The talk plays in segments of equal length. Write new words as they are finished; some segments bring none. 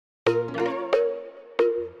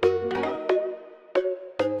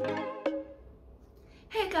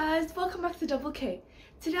welcome back to Double K.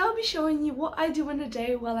 Today I'll be showing you what I do in a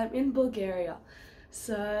day while I'm in Bulgaria.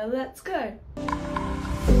 So let's go.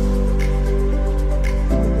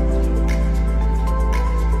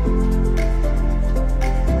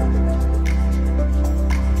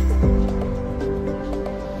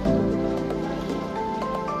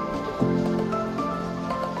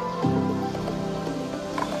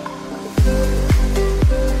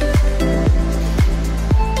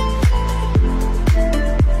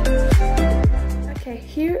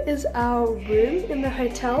 Here is our room in the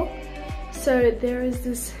hotel. So there is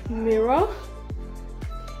this mirror,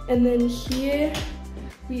 and then here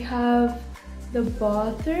we have the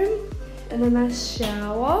bathroom and a nice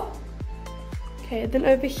shower. Okay, then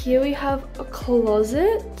over here we have a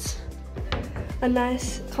closet, a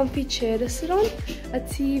nice comfy chair to sit on, a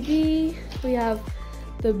TV, we have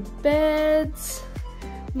the beds,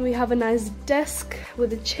 and we have a nice desk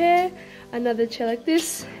with a chair, another chair like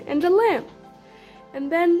this, and a lamp. And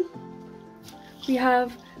then we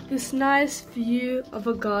have this nice view of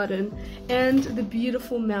a garden and the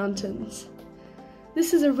beautiful mountains.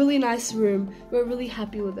 This is a really nice room. We're really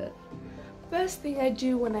happy with it. First thing I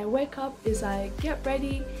do when I wake up is I get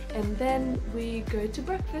ready and then we go to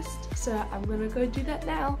breakfast. So I'm gonna go do that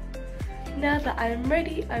now. Now that I'm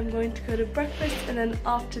ready, I'm going to go to breakfast, and then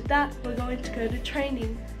after that we're going to go to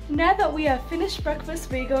training. Now that we have finished breakfast,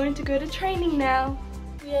 we're going to go to training now.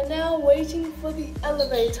 We are now waiting for the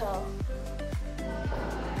elevator.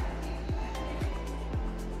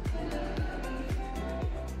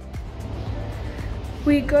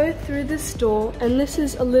 We go through this door, and this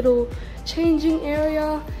is a little changing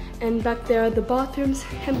area, and back there are the bathrooms,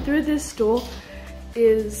 and through this door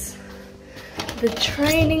is the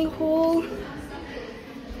training hall.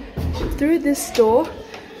 Through this door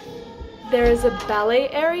there is a ballet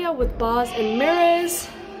area with bars and mirrors.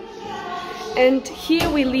 And here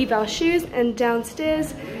we leave our shoes, and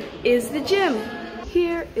downstairs is the gym.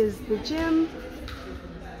 Here is the gym.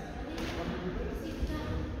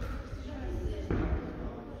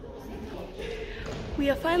 We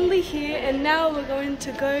are finally here, and now we're going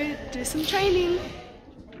to go do some training.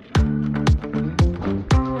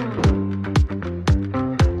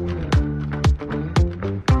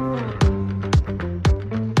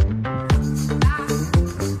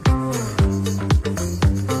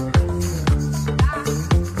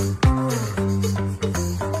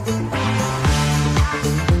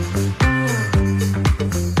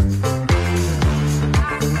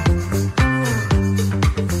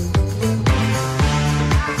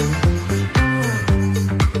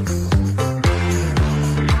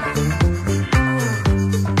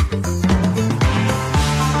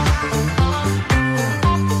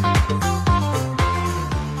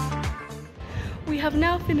 We have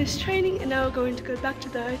now finished training, and now we're going to go back to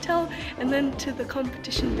the hotel and then to the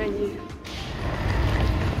competition venue.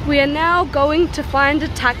 We are now going to find a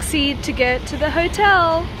taxi to get to the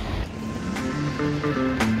hotel.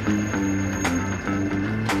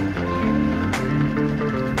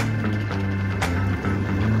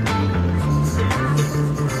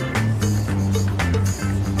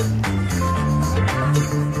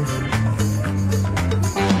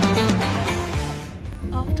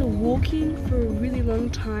 After walking for a really long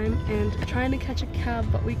time and trying to catch a cab,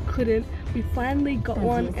 but we couldn't, we finally got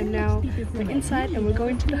one, and now we're inside and we're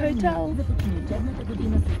going to the hotel.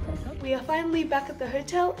 We are finally back at the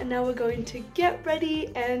hotel, and now we're going to get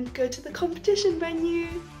ready and go to the competition venue.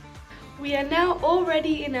 We are now all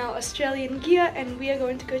ready in our Australian gear, and we are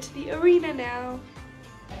going to go to the arena now.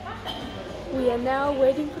 We are now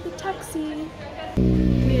waiting for the taxi.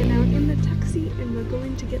 We are now in the taxi and we're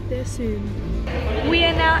going to get there soon. We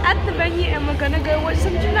are now at the venue and we're gonna go watch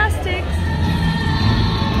some gymnastics.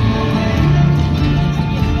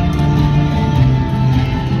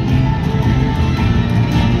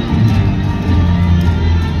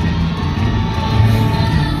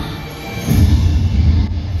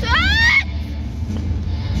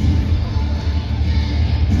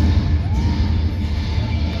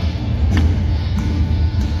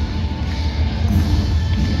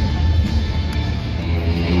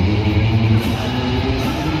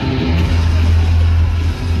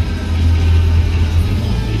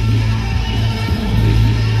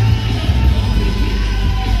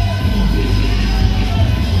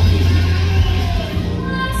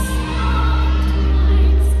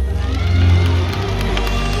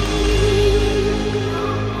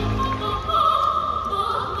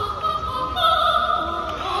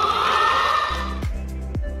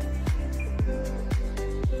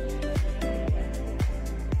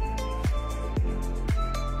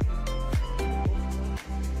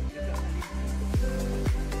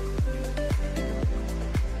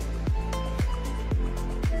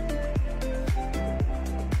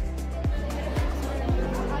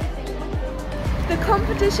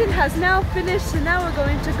 competition has now finished, so now we're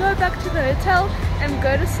going to go back to the hotel and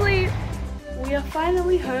go to sleep. We are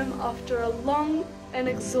finally home after a long and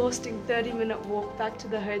exhausting 30-minute walk back to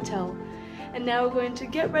the hotel. And now we're going to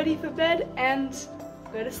get ready for bed and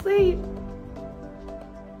go to sleep.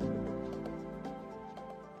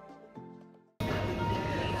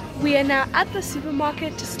 We are now at the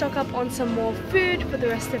supermarket to stock up on some more food for the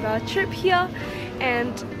rest of our trip here,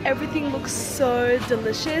 and everything looks so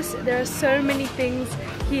delicious. There are so many things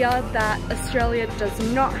here that Australia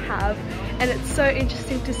does not have, and it's so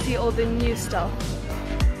interesting to see all the new stuff.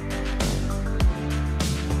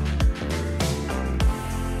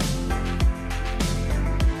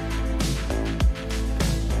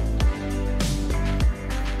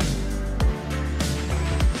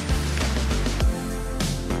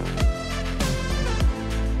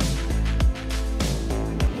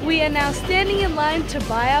 We are now standing in line to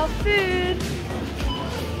buy our food.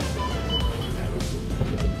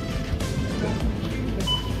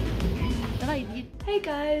 Hey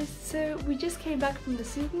guys, so we just came back from the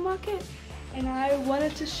supermarket and I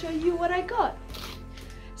wanted to show you what I got.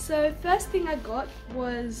 So first thing I got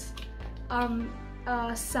was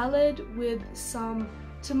a salad with some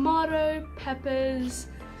tomato, peppers,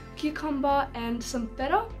 cucumber and some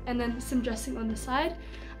feta, and then some dressing on the side.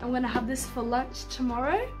 I'm gonna have this for lunch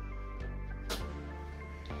tomorrow.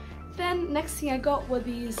 Then next thing I got were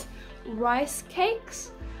these rice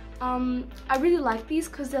cakes. I really like these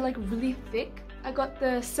because they're like really thick. I got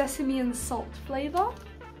the sesame and salt flavor.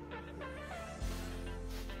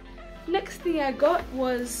 Next thing I got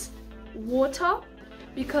was water,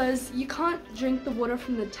 because you can't drink the water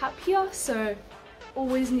from the tap here, so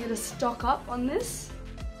always need to stock up on this.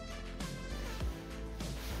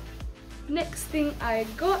 Next thing I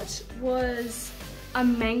got was a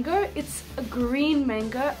mango. It's a green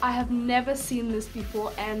mango. I have never seen this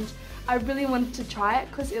before and I really wanted to try it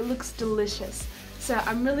because it looks delicious. So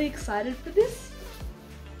I'm really excited for this.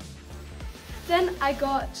 Then I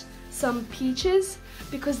got some peaches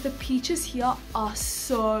because the peaches here are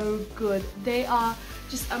so good. They are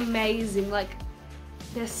just amazing. Like,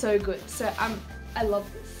 they're so good. So I love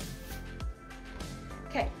this.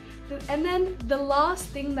 Okay, and then the last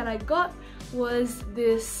thing that I got was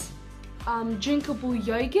this drinkable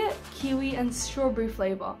yogurt, kiwi and strawberry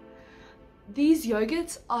flavor. These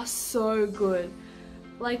yogurts are so good.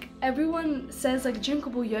 Like, everyone says like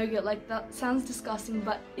drinkable yogurt, like that sounds disgusting,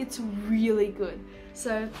 but it's really good.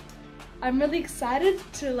 So I'm really excited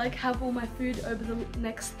to like have all my food over the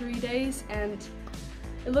next 3 days and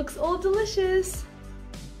it looks all delicious.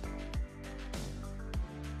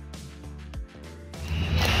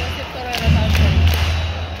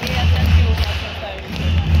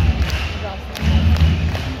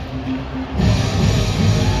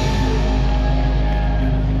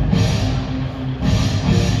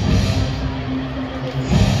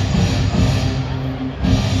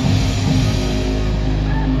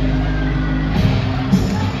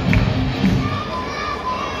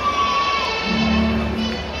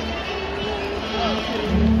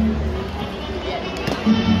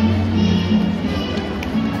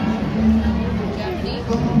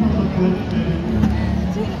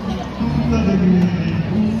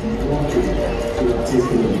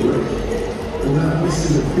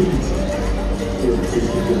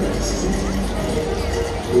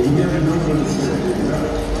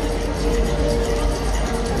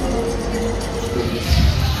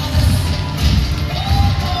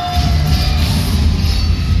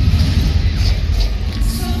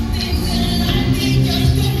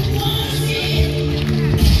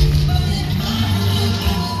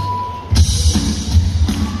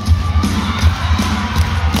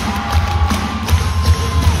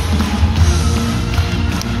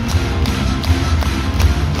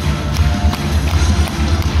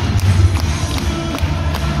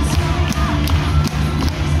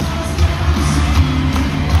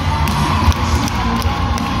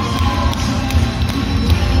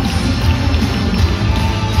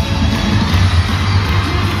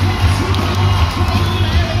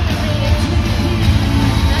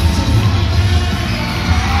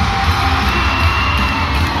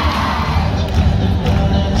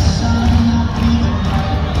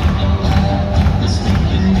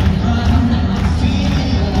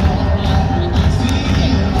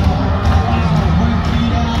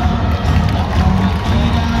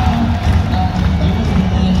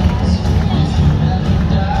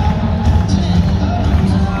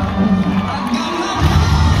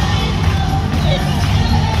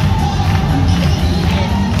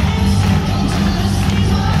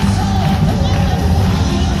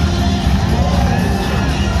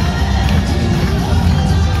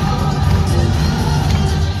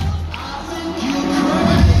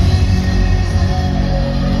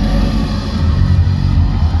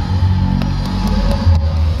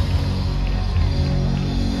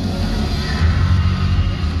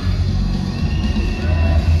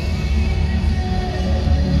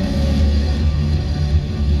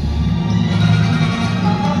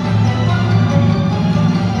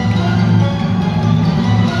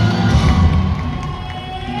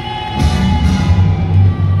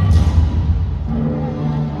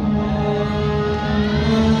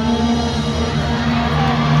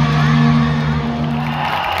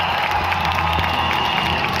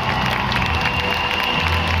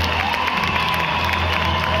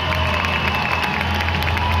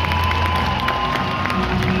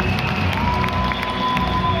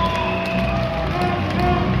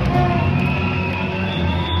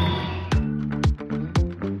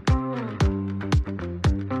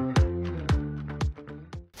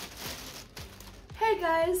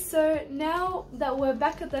 So now that we're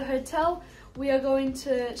back at the hotel, we are going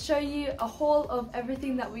to show you a haul of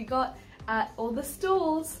everything that we got at all the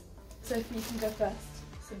stores. Sophie, you can go first.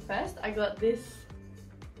 So first I got this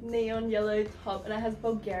neon yellow top and it has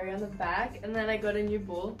Bulgaria on the back, and then I got a new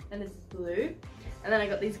ball and it's blue, and then I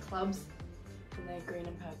got these clubs and they're green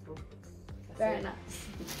and purple. Very nice.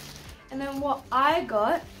 And then what I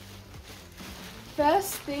got,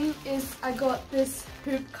 first thing is I got this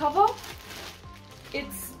hoop cover.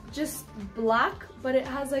 It's just black, but it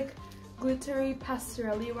has like glittery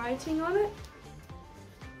pastel writing on it.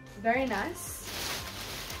 Very nice.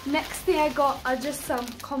 Next thing I got are just some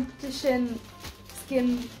competition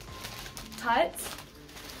skin tights.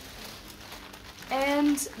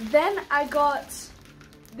 And then I got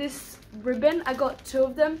this ribbon. I got 2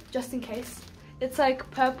 of them just in case. It's like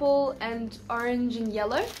purple and orange and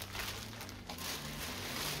yellow.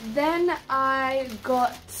 Then I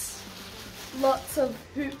got lots of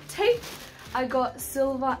hoop tape. I got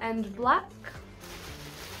silver and black.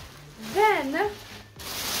 Then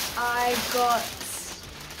I got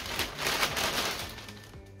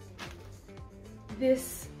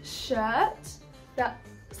this shirt that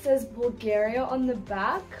says Bulgaria on the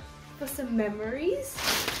back for some memories.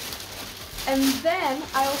 And then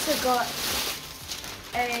I also got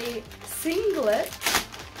a singlet,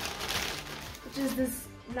 which is this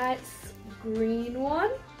nice green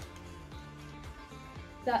one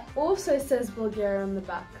that also says Bulgaria on the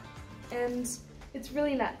back, and it's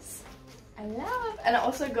really nice. I love. And I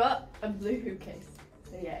also got a blue hoop case,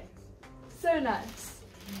 so yay. So nice.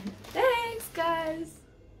 Thanks guys.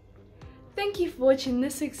 Thank you for watching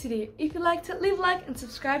this week's video. If you liked it, leave a like and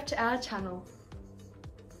subscribe to our channel.